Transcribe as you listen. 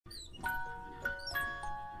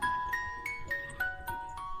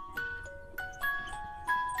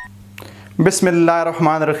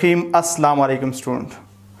Bismillahirrahmanirrahim. Assalamu alaikum student.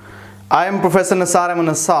 I am Professor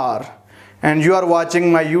Nassar and you are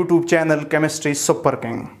watching my YouTube channel Chemistry Super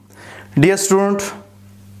King. Dear student,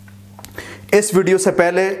 इस video से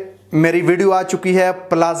पहले मेरी video आ चुकी है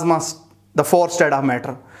plasma the fourth state of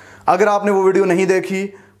matter. अगर आपने वो video नहीं देखी,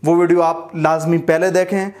 वो वीडियो आप लाजमी पहले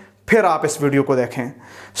देखें, फिर आप इस वीडियो को देखें।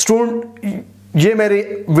 स्टूडेंट, ये मेरी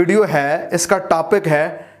वीडियो है, इसका टॉपिक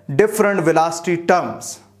है different velocity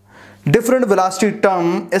terms. Different velocity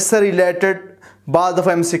term इससे रिलेटेड बाद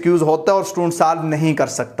दफ़ा MCQs होता है और स्टूडेंट सॉल्व नहीं कर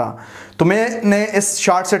सकता, तो मैंने इस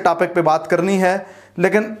शॉर्ट से टॉपिक पे बात करनी है।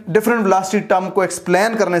 लेकिन डिफरेंट वेलोसिटी टर्म को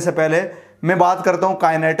एक्सप्लेन करने से पहले मैं बात करता हूँ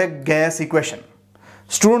kinetic gas equation.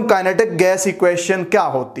 Student, kinetic gas equation क्या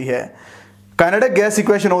होती है? काइनेटिक गैस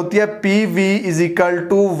इक्वेशन होती है PV is equal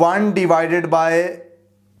to 1 divided by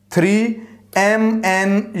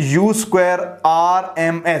 3mnu²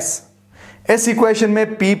 RMS। इस इक्वेशन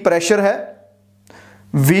में P प्रेशर है,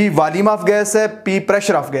 V वॉल्यूम ऑफ गैस है, P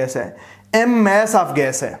प्रेशर ऑफ गैस है, M मास ऑफ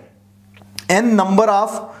गैस है, N number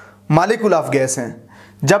of molecule of gas है।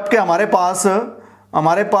 जबकि हमारे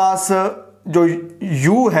पास जो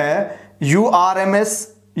U है, URMS,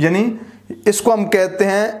 यानी इसको हम कहते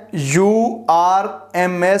हैं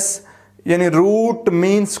URMS यानी रूट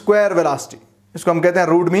मीन स्क्वायर वेलोसिटी। इसको हम कहते हैं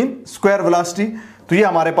रूट मीन स्क्वायर वेलोसिटी। तो ये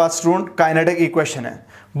हमारे पास स्टूडेंट काइनेटिक इक्वेशन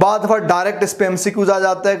है। बाद दफा डायरेक्ट इस पे MCQs आ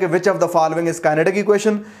जाता है कि which of the following is kinetic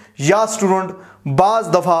equation, या स्टूडेंट बाज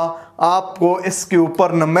दफा आपको इसके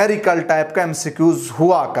ऊपर न्यूमेरिकल टाइप का MCQs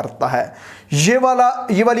हुआ करता है। ये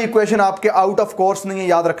वाली इक्वेशन आपके आउट ऑफ कोर्स नहीं है,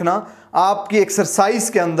 याद रखना। आपकी एक्सरसाइज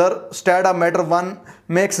के अंदर स्टैट ऑफ मैटर 1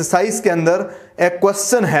 में एक्सरसाइज के अंदर एक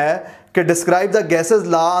क्वेश्चन है कि describe the gases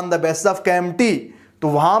law on the basis of KMT, तो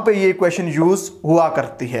वहां पे ये इक्वेशन यूज हुआ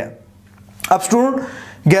करती है। अब स्टूडेंट,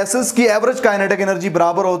 गैसेस की एवरेज काइनेटिक एनर्जी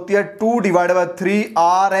बराबर होती है 2 divided by 3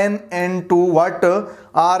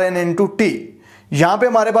 Rn into T। यहां पे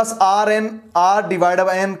हमारे पास R डिवाइडेड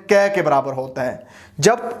बाय N क्या के बराबर होता है?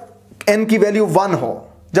 जब N की वैल्यू 1 हो,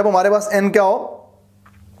 जब हमारे पास N क्या हो,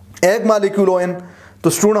 एक मॉलिक्यूल हो N, तो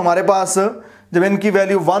स्टूडेंट हमारे पास जब N की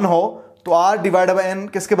वैल्यू 1 हो तो R डिवाइडेड बाय N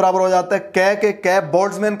किसके बराबर हो जाता है? K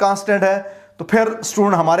बोल्ट्जमैन कांस्टेंट है। तो फिर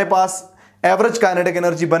स्टूडेंट हमारे पास एवरेज काइनेटिक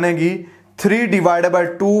एनर्जी बनेगी 3 डिवाइडेड बाय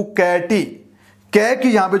 2 KT। K की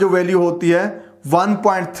यहां पे जो वैल्यू होती है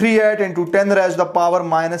 1.38 into 10 raised to the power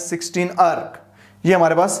 -16 अर्क। ये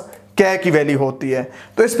हमारे पास K की वैल्यू होती है।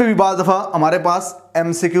 तो इस पे भी बाद दफा हमारे पास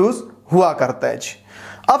MCQs हुआ करता है जी।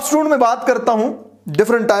 अब स्टूडेंट मैं बात करता हूं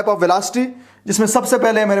डिफरेंट टाइप ऑफ वेलोसिटी, जिसमें सबसे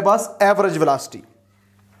पहले है मेरे पास एवरेज वेलोसिटी।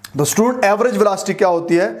 तो स्टूडेंट, एवरेज वेलोसिटी क्या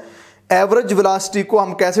होती है? एवरेज वेलोसिटी को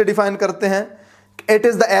हम कैसे डिफाइन करते हैं? It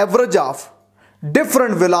is the average of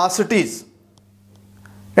different velocities.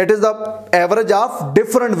 It is the average of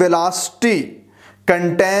different velocity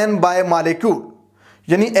contained by molecule।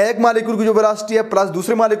 यानी एक मॉलिक्यूल की जो वेलोसिटी है प्लस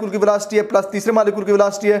दूसरे मॉलिक्यूल की वेलोसिटी है प्लस तीसरे मॉलिक्यूल की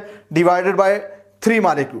वेलोसिटी है डिवाइडेड बाय 3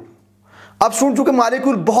 मॉलिक्यूल। अब स्टूडेंट, चूंकि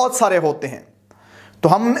मॉलिक्यूल बहुत सारे होते हैं तो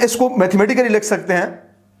हम इसको मैथमेटिकली लिख सकते हैं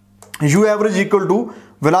U average equal to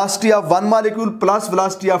velocity of one molecule plus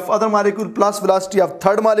velocity of other molecule plus velocity of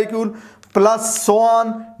third molecule plus so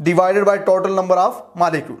on divided by total number of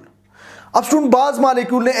molecule. अब स्टूडेंट, बाज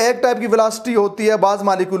मॉलिक्यूल में एक टाइप की velocity होती है, बाज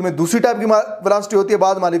molecule में दूसरी टाइप की वेलोसिटी होती है,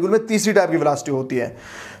 बाज मॉलिक्यूल में तीसरी टाइप की वेलोसिटी होती है।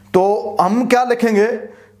 तो हम क्या लिखेंगे?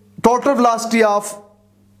 Total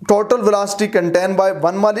velocity contain by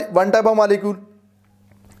one type of molecule.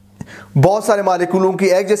 बहुत सारे मॉलिक्यूलों की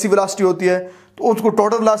एक जैसी वेलोसिटी होती है, तो उसको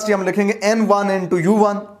टोटल वेलोसिटी हम लिखेंगे N1 into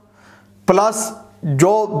U1 प्लस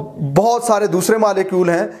जो बहुत सारे दूसरे मॉलिक्यूल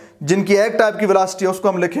हैं जिनकी एक टाइप की वेलोसिटी है उसको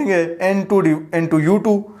हम लिखेंगे N2 into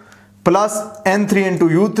U2 plus N3 into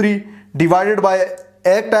U3 divided by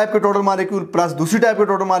एक टाइप के टोटल मॉलिक्यूल प्लस दूसरी टाइप के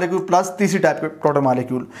टोटल मॉलिक्यूल प्लस तीसरी टाइप के टोटल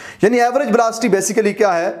मॉलिक्यूल। यानी एवरेज वेलोसिटी बेसिकली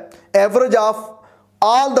क्या है? Average of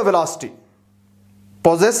all the velocity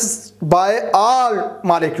possessed by all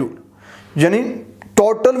molecule, यानी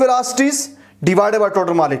total velocities divided by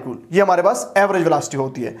total molecule. ये हमारे पास एवरेज वेलोसिटी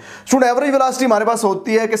होती है। स्टूडेंट, एवरेज वेलोसिटी हमारे पास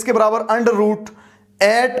होती है किसके बराबर?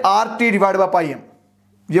 √8 RT divided by pi M।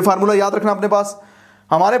 ये फार्मूला याद रखना अपने पास।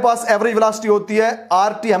 हमारे पास एवरेज वेलोसिटी होती है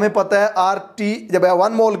RT, हमें पता है RT जब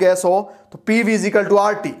 1 मोल गैस हो तो PV is equal to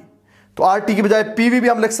RT, तो RT की बजाय PV भी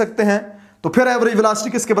हम लिख सकते हैं। तो फिर एवरेज वेलोसिटी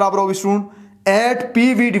किसके बराबर होगी student?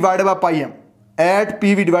 8PV divided by pi M।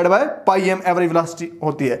 8PV divided by pi M average velocity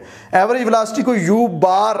होती है। एवरेज वेलोसिटी को U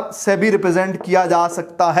बार से भी रिप्रेजेंट किया जा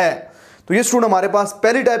सकता है। तो ये स्टूडेंट हमारे पास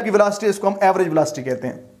पहली टाइप की वेलोसिटी, इसको हम एवरेज वेलोसिटी कहते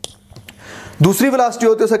हैं। दूसरी वेलोसिटी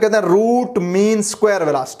होती है उसे कहते हैं root mean square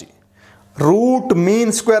velocity. Root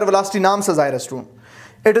mean square velocity नाम से जाहिर है student,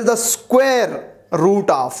 it is the square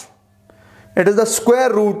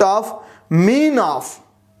root of mean of,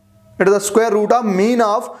 it is the square root of mean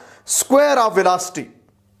of square of velocity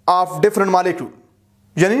of different molecule,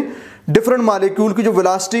 यानी different molecule की जो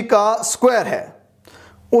velocity का square है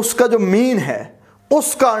उसका जो मीन है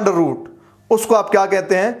उसका अंडर रूट, उसको आप क्या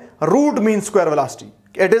कहते हैं, root mean square velocity.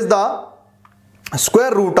 It is the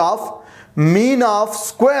square root of mean of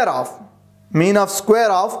square of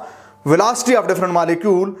velocity of different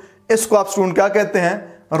molecule, इसको आप स्टूडेंट क्या कहते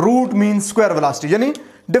हैं, रूट मीन स्क्वायर वेलोसिटी। यानी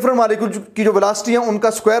डिफरेंट मॉलिक्यूल की जो वेलोसिटी है उनका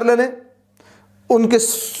स्क्वायर ले लें, उनके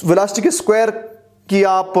वेलोसिटी के स्क्वायर की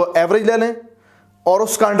आप एवरेज ले लें और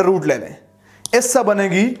उसका अंडर रूट ले लें, इससे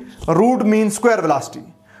बनेगी root mean square velocity.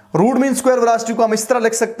 Root mean square velocity को हम इस तरह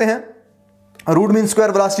लिख सकते हैं, root mean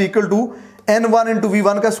square velocity equal to n1 into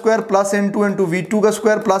v1 का square plus n2 into v2 का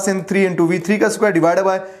square plus n3 into v3 का square divided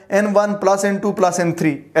by n1 plus n2 plus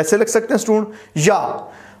n3, ऐसे लिख सकते हैं स्टूडेंट। या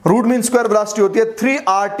रूट मीन स्क्वायर वेलोसिटी होती है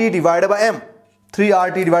 3RT divided by m,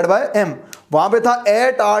 3RT divided by m, वहां पे था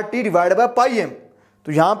 8RT divided by pi m,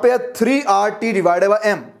 तो यहां पे है 3RT डिवाइडेड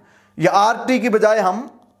बाय m, या RT की बजाय हम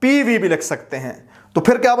PV भी लिख सकते हैं। तो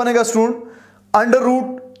फिर क्या बनेगा student, under root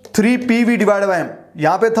 3PV divided by m,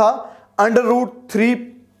 यहां पे था under root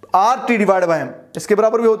 3RT divided by m, इसके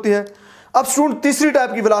बराबर भी होती है। अब स्टूडेंट तीसरी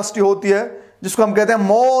टाइप की वेलोसिटी होती है जिसको हम कहते हैं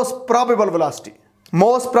most probable velocity.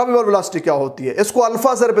 Most probable velocity क्या होती है, इसको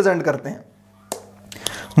अल्फा से रिप्रेजेंट करते हैं।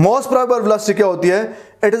 मोस्ट प्रोबेबल वेलोसिटी क्या होती है,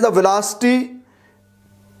 it is the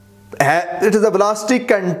velocity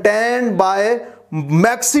contained by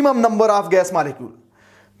maximum number of gas molecule.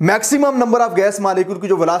 Maximum number of gas molecule की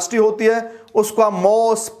जो वेलोसिटी होती है उसको आप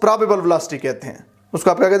मोस्ट प्रोबेबल वेलोसिटी कहते हैं,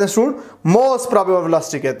 उसको आप क्या कहते हैं स्टूडेंट, मोस्ट प्रोबेबल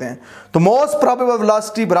वेलोसिटी कहते हैं। तो मोस्ट प्रोबेबल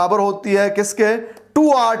वेलोसिटी बराबर होती है किसके,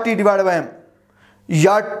 2RT डिवाइडेड बाय m,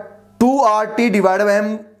 या 2RT डिवाइडेड बाय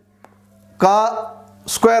m का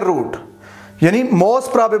स्क्वायर रूट, यानी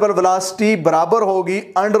मोस्ट प्रोबेबल वेलोसिटी बराबर होगी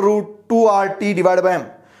under root 2RT divided by m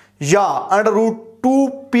या under root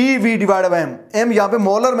 2PV divided by m। m यहां पे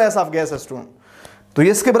मोलर मास ऑफ गैस है स्टूडेंट, तो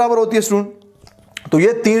ये इसके बराबर होती है स्टूडेंट। तो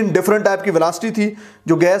ये तीन डिफरेंट टाइप की वेलोसिटी थी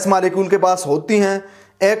जो गैस मॉलिक्यूल के पास होती हैं।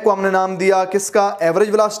 एक को हमने नाम दिया किसका, एवरेज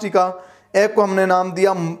वेलोसिटी का, एक को हमने नाम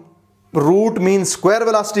दिया रूट मीन स्क्वायर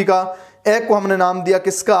वेलोसिटी का, एक को हमने नाम दिया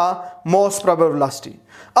किसका, मोस्ट प्रोबेबल वेलोसिटी।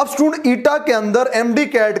 अब स्टूडेंट ईटा के अंदर,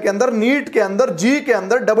 MDCAT के अंदर, नीट के अंदर, जी के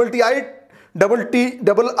अंदर,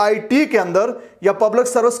 IIT के अंदर या पब्लिक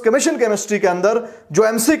सर्विस कमीशन केमिस्ट्री के अंदर जो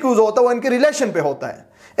MCQs होता है वो इनके रिलेशन पे होता है।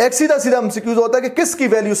 एक सीधा सीधा MCQs होता है कि किसकी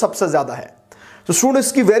वैल्यू सबसे ज्यादा है। तो स्टूडेंट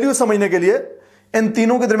इसकी वैल्यू समझने के लिए इन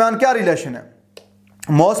तीनों के दरमियान क्या रिलेशन है,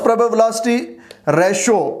 most probable velocity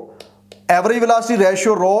ratio average velocity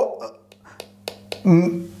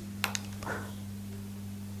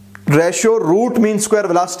ratio root mean square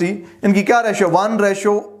velocity, इनकी क्या रेशो,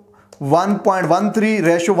 1:1.13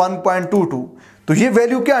 रेशो 1.22। तो ये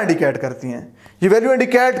वैल्यू क्या इंडिकेट करती हैं, ये वैल्यू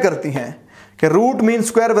इंडिकेट करती हैं कि रूट मीन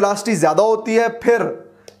स्क्वायर वेलोसिटी ज्यादा होती है, फिर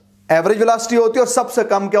एवरेज वेलोसिटी होती है और सबसे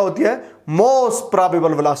कम क्या होती है, मोस्ट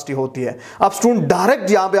प्रोबेबल वेलोसिटी होती है। अब स्टूडेंट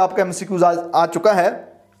डायरेक्ट यहां पे आपका MCQ आ चुका है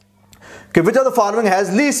कि which of the following has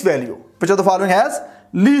least value, which of the following has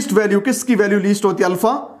least value, किसकी वैल्यू लीस्ट होती है,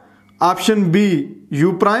 alpha, option B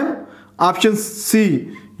U prime, option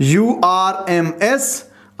C URMS,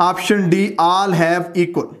 option D all have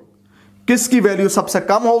equal. किसकी वैल्यू सबसे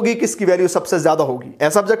कम होगी, किसकी वैल्यू सबसे ज्यादा होगी,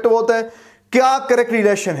 ऐसा ऑब्जेक्टिव होता है। क्या करेक्ट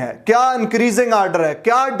रिलेशन है, क्या इंक्रीजिंग ऑर्डर है,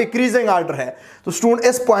 क्या डिक्रीजिंग ऑर्डर है। तो स्टूडेंट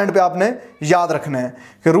इस पॉइंट पे आपने याद रखना है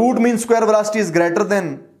कि root mean square velocity is greater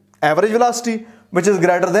than average velocity which is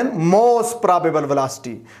greater than most probable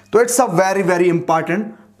velocity. तो it's a very very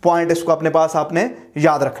important point, इसको अपने पास आपने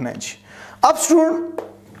याद रखना है जी। अब स्टूडेंट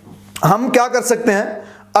हम क्या कर सकते हैं,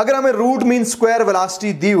 अगर हमें रूट मीन स्क्वायर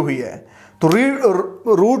वेलोसिटी दी हुई है तो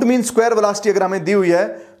रूट मीन स्क्वायर वेलोसिटी अगर हमें दी हुई है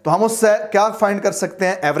तो हम उससे क्या फाइंड कर सकते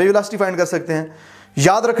हैं, एवरेज वेलोसिटी फाइंड कर सकते हैं।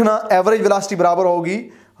 याद रखना एवरेज वेलोसिटी बराबर होगी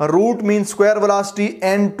root mean square velocity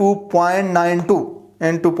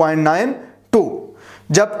n2.92,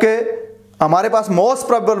 जबकि हमारे पास मोस्ट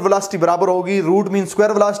प्रोबेबल वेलोसिटी बराबर होगी root mean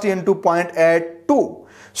square velocity n2.82।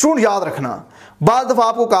 Student याद रखना, बाद दफा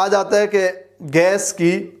आपको कहा जाता है कि गैस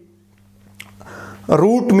की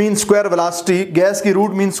root mean square velocity, gas की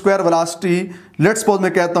root mean square velocity let's suppose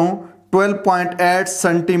मैं कहता हूं 12.8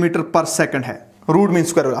 सेंटीमीटर पर सेकंड है रूट मीन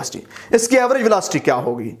स्क्वायर वेलोसिटी, इसकी एवरेज वेलोसिटी क्या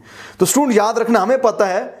होगी। तो स्टूडेंट याद रखना, हमें पता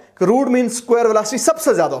है कि रूट मीन स्क्वायर वेलोसिटी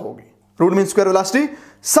सबसे ज्यादा होगी, रूट मीन स्क्वायर वेलोसिटी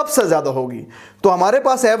सबसे ज्यादा होगी। तो हमारे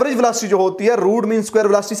पास एवरेज वेलोसिटी जो होती है रूट मीन स्क्वायर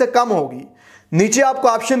वेलोसिटी से कम होगी। नीचे आपको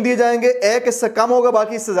ऑप्शन दिए जाएंगे, एक इससे कम होगा,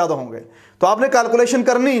 बाकी इससे ज्यादा होंगे। तो आपने कैलकुलेशन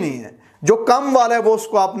करनी ही नहीं है, जो कम वाला है वो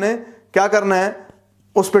उसको आपने क्या करना है,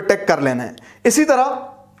 उस पर टिक कर लेना है। इसी तरह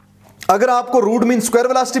अगर आपको रूट मीन स्क्वायर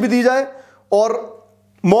वेलोसिटी भी दी जाए और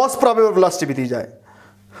मोस्ट प्रोबेबल वेलोसिटी भी दी जाए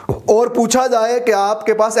और पूछा जाए कि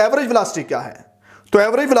आपके पास एवरेज वेलोसिटी क्या है, तो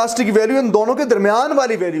एवरेज वेलोसिटी की वैल्यू इन दोनों के दरमियान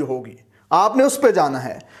वाली वैल्यू होगी, आपने उस पर जाना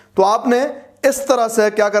है। तो आपने इस तरह से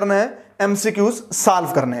क्या करना है, एमसीक्यूज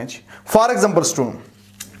सॉल्व करने हैं जी। फॉर एग्जांपल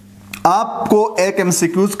स्टूडेंट आपको एक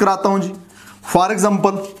एमसीक्यूज कराता हूं जी। फॉर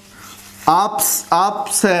एग्जांपल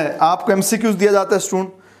आपको एमसीक्यूज दिया जाता है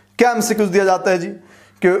स्टूडेंट, क्या एमसीक्यूज दिया जाता है जी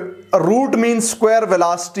कि root mean square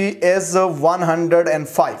velocity is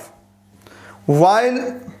 105 while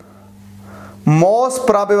most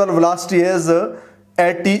probable velocity is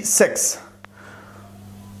 86.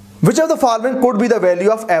 Which of the following could be the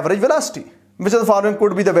value of average velocity? Which of the following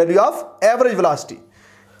could be the value of average velocity?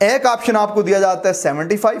 एक option आपको दिया जाता है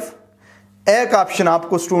 75, एक option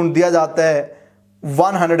आपको student दिया जाता है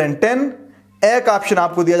 110, एक ऑप्शन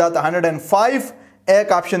आपको दिया जाता है 105,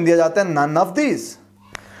 एक ऑप्शन दिया जाता है none of these.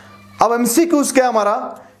 अब एमसीक्यूज क्या हमारा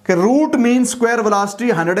कि रूट मीन स्क्वायर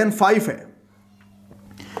वेलोसिटी 105 है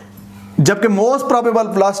जबकि मोस्ट प्रोबेबल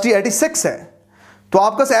वेलोसिटी 86 है, तो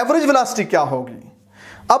आपका एवरेज वेलोसिटी क्या होगी।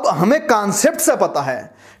 अब हमें कॉन्सेप्ट से पता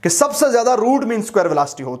है कि सबसे ज्यादा रूट मीन स्क्वायर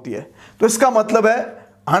वेलोसिटी होती है, तो इसका मतलब है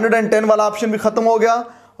 110 वाला ऑप्शन भी खत्म हो गया,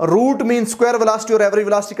 रूट मीन स्क्वायर वेलोसिटी और एवरेज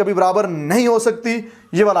वेलोसिटी कभी बराबर नहीं हो सकती,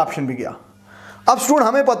 ये वाला ऑप्शन भी गया। अब स्टूडेंट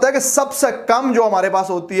हमें पता है कि सबसे कम जो हमारे पास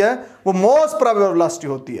होती है वो मोस्ट प्रोबेबल वेलोसिटी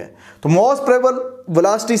होती है, तो मोस्ट प्रोबेबल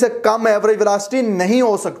वेलोसिटी से कम एवरेज वेलोसिटी नहीं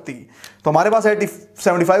हो सकती, तो हमारे पास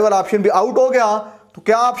 75 वाला ऑप्शन भी आउट हो गया। तो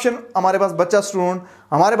क्या ऑप्शन हमारे पास बचा स्टूडेंट,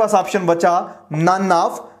 हमारे पास ऑप्शन बचा नन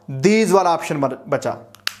ऑफ दीज वाला ऑप्शन बचा।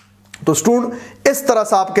 तो स्टूडेंट इस तरह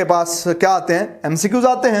से आपके पास क्या आते हैं, एमसीक्यूज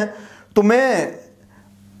आते हैं। तो मैं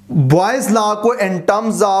बॉयज लॉ को in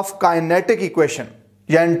terms of kinetic equation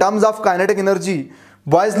या in terms of kinetic energy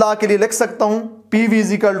boys law के लिए लिख सकता हूं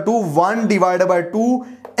PV equal to 1 divided by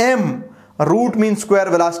 2m root mean square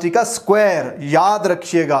velocity का स्क्वायर। याद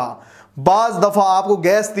रखिएगा बाज दफा आपको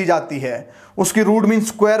गैस दी जाती है, उसकी रूट मीन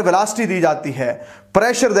स्क्वायर वेलोसिटी दी जाती है,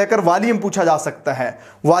 प्रेशर देकर वॉल्यूम पूछा जा सकता है,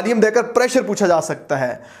 वॉल्यूम देकर प्रेशर पूछा जा सकता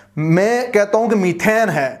है। मैं कहता हूं कि मीथेन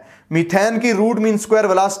है, मीथेन की रूट मीन स्क्वायर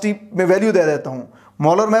वेलोसिटी में वैल्यू दे देता हूं,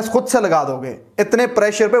 मोलर मास खुद से लगा दोगे, इतने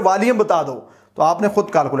प्रेशर पे वॉल्यूम बता दो, तो आपने खुद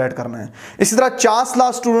कैलकुलेट करना है। इसी तरह Charles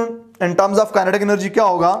law student in terms of kinetic energy क्या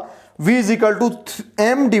होगा, V is equal to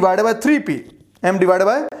m divided by 3p, m divided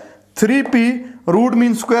by 3p root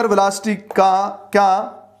mean square velocity का क्या,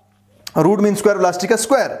 रूट मीन स्क्वायर वेलोसिटी का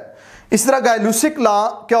स्क्वायर। इसी तरह गायलुसिक लॉ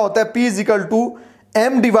क्या होता है, P is equal to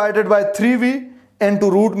m divided by 3v into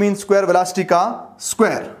root mean square velocity का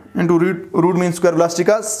square, into root mean square velocity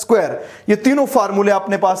का स्क्वायर। ये तीनों फार्मूले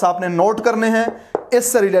अपने पास आपने नोट करने हैं।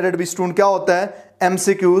 इससे रिलेटेड भी स्टूडेंट क्या होता है,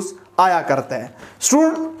 एमसीक्यूज आया करते हैं।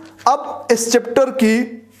 स्टूडेंट अब इस चैप्टर की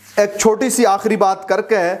एक छोटी सी आखिरी बात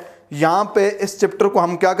करके यहां पे इस चैप्टर को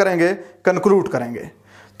हम क्या करेंगे, कंक्लूड करेंगे।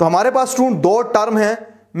 तो हमारे पास स्टूडेंट 2 टर्म हैं,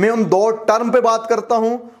 मैं उन 2 टर्म पे बात करता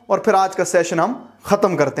हूं और फिर आज का सेशन हम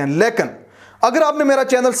खत्म करते हैं। लेकिन अगर आपने मेरा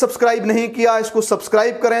चैनल सब्सक्राइब नहीं किया, इसको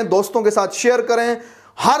सब्सक्राइब करें, दोस्तों के साथ शेयर करें,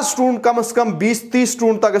 हर स्टूडेंट कम से कम 20-30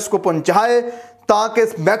 स्टूडेंट तक इसको पहुंचाए ताकि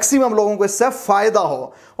मैक्सिमम लोगों को इससे फायदा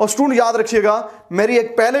हो। और स्टूडेंट याद रखिएगा मेरी एक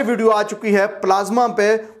पहले वीडियो आ चुकी है प्लाज्मा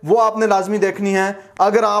पे, वो आपने लाजमी देखनी है।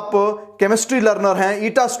 अगर आप केमिस्ट्री लर्नर हैं,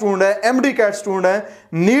 ईटा स्टूडेंट है, MDCAT स्टूडेंट है,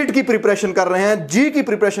 नीट की प्रिपरेशन कर रहे हैं, जी की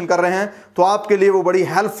प्रिपरेशन कर रहे हैं, तो आपके लिए वो बड़ी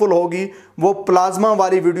हेल्पफुल होगी। वो प्लाज्मा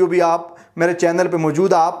वाली वीडियो भी आप मेरे चैनल पे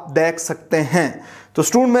मौजूद आप देख सकते हैं। तो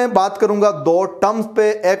स्टूडेंट मैं बात करूंगा 2 टर्म्स पे,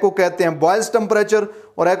 एक को कहते हैं बॉयल्स टेम्परेचर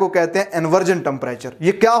और एक को कहते हैं इन्वर्जन टेम्परेचर।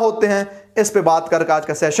 ये क्या होते हैं, इस पे बात करके आज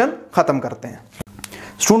का सेशन खत्म करते हैं।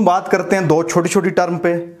 स्टूडेंट बात करते हैं 2 छोटी छोटी टर्म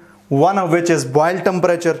पे, one of which is Boyle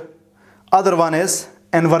temperature, other one is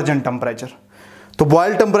inversion temperature. तो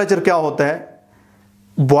बॉयल टेम्परेचर क्या होता है,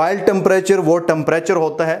 बॉयल टेम्परेचर वो टेम्परेचर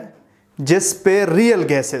होता है जिस पे रियल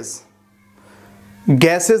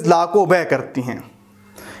गैसेस लॉ को ओबे करती हैं।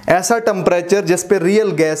 ऐसा टेम्परेचर जिस पे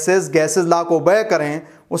रियल गैसेस लॉ को ओबे करें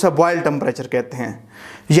उसे बॉयल टेम्परेचर कहते हैं।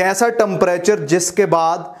 यह ऐसा टेम्परेचर जिसके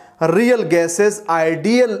बाद रियल गैसेस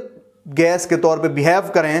आइडियल गैस के तौर पे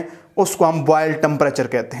बिहेव करें उसको हम बॉयल टेम्परेचर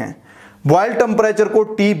कहते हैं। बॉयल टेम्परेचर को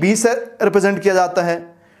TB से रिप्रेजेंट किया जाता है।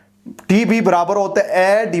 TB बराबर होता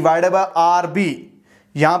है A डिवाइडेड बाय RB।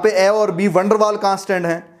 यहां पे A और B वंडरवाल कांस्टेंट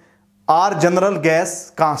है, R जनरल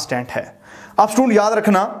गैस कांस्टेंट है। अब स्टूडेंट याद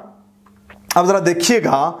रखना, अब जरा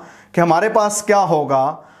देखिएगा कि हमारे पास क्या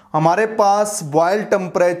होगा, हमारे पास बॉयल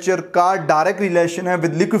टेम्परेचर का डायरेक्ट रिलेशन है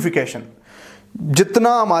विद लिक्विफिकेशन। जितना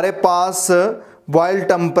हमारे पास बॉयल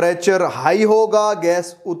टेम्परेचर हाई होगा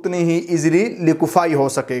गैस उतनी ही इजीली लिक्विफाई हो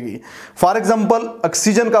सकेगी। फॉर एग्जांपल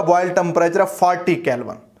ऑक्सीजन का बॉयल टेम्परेचर है 40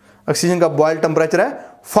 केल्विन, ऑक्सीजन का बॉयल टेम्परेचर है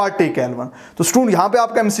 40 केल्विन। तो स्टूडेंट यहां पे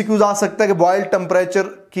आपका एमसीक्यूज आ सकता है कि बॉइल्ड टेम्परेचर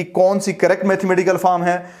की कौन सी करेक्ट मैथमेटिकल फॉर्म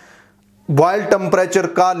है, बॉइल्ड टेम्परेचर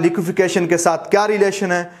का लिक्विफिकेशन के साथ क्या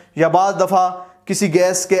रिलेशन है, या बाद दफा किसी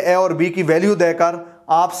गैस के ए और बी की वैल्यू देकर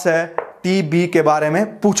आपसे टी बी के बारे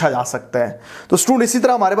में पूछा जा सकता है। तो स्टूडेंट इसी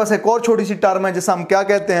तरह हमारे पास एक और छोटी सी टर्म है जिसे हम क्या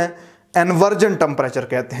कहते हैं, एनवर्जन टेम्परेचर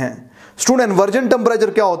कहते हैं। स्टूडेंट एनवर्जन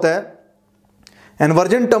टेम्परेचर क्या होता है?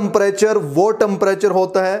 एनवर्जन टेम्परेचर वो टेम्परेचर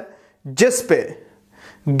होता है जिस पे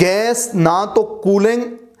गैस ना तो कूलिंग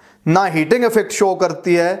ना हीटिंग इफेक्ट शो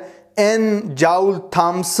करती है, N joule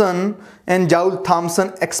Thompson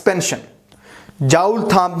expansion. Joule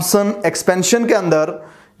Thompson expansion के अंदर,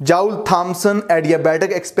 जाउल थॉम्सन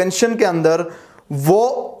एडियाबैटिक एक्सपेंशन के अंदर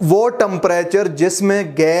वो टेम्परेचर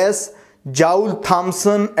जिसमें gas joule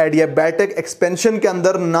Thompson adiabatic expansion के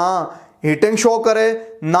अंदर ना हीटिंग शो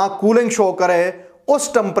करे ना कूलिंग शो करे,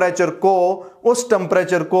 उस टेम्परेचर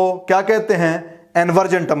को क्या कहते हैं,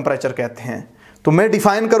 एनवर्जन टेम्परेचर कहते हैं। तो मैं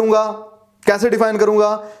डिफाइन करूंगा, कैसे डिफाइन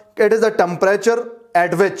करूंगा? It is the temperature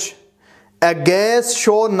at which a gas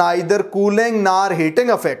show neither cooling nor heating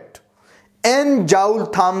effect in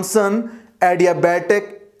Joule-Thomson adiabatic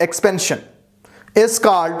expansion is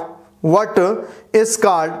called what is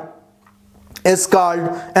called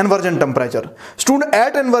inversion temperature. Student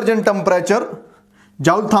at inversion temperature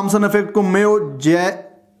Joule-Thomson effect को mu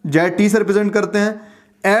जे T से represent करते हैं।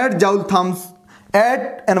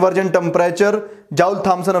 at inversion temperature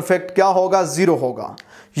Joule-Thomson effect क्या होगा, 0 होगा।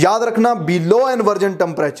 याद रखना below inversion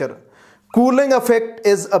temperature cooling effect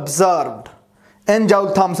is observed in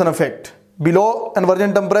Joule-Thomson effect. Below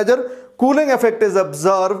inversion temperature cooling effect is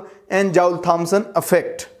observed in Joule-Thomson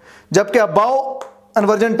effect. जबकि above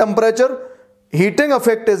inversion temperature heating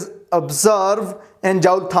effect is observed in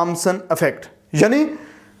Joule-Thomson effect. यानी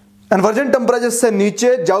inversion temperature से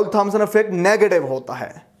नीचे Joule-Thomson effect negative होता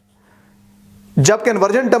है, जबकि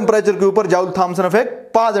inversion temperature के ऊपर Joule-Thomson effect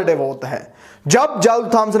positive होता है। जब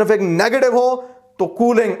Joule-Thomson effect नेगेटिव हो तो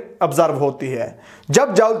कूलिंग ऑब्जर्व होती है,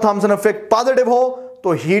 जब Joule-Thomson effect पॉजिटिव हो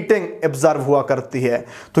तो हीटिंग ऑब्जर्व हुआ करती है।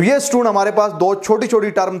 तो ये स्टूडेंट हमारे पास दो छोटी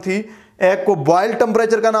छोटी टर्म थी, एक को बॉइल्ड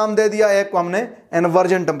टेम्परेचर का नाम दे दिया, एक को हमने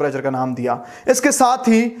इन्वर्जन टेम्परेचर का नाम दिया। इसके साथ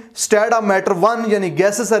ही स्टेट ऑफ मैटर 1 यानी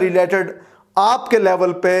गैसेस से रिलेटेड आपके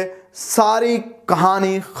लेवल पे सारी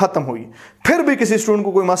कहानी खत्म हुई। फिर भी किसी स्टूडेंट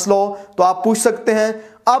को कोई मसला हो तो आप पूछ सकते हैं।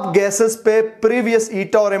 अब गैसेस पे प्रीवियस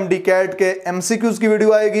ईटा और एमडीकैट के एमसीक्यूज की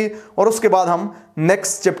वीडियो आएगी और उसके बाद हम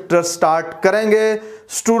नेक्स्ट चैप्टर स्टार्ट करेंगे।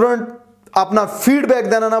 स्टूडेंट अपना फीडबैक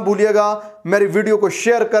देना ना भूलिएगा, मेरी वीडियो को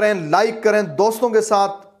शेयर करें, लाइक करें, दोस्तों के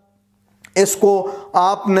साथ इसको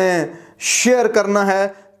आपने शेयर करना है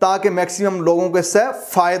ताकि मैक्सिमम लोगों के से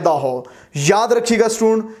फायदा हो। याद रखिएगा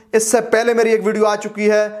स्टूडेंट, इससे पहले मेरी एक वीडियो आ चुकी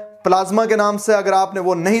है प्लाज्मा के नाम से, अगर आपने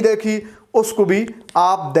वो नहीं देखी उसको भी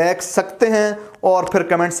आप देख सकते हैं और फिर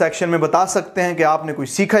कमेंट सेक्शन में बता सकते हैं कि आपने कोई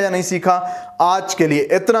सीखा या नहीं सीखा। आज के लिए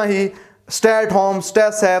इतना ही। Stay at home,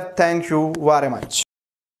 stay safe, thank you very much.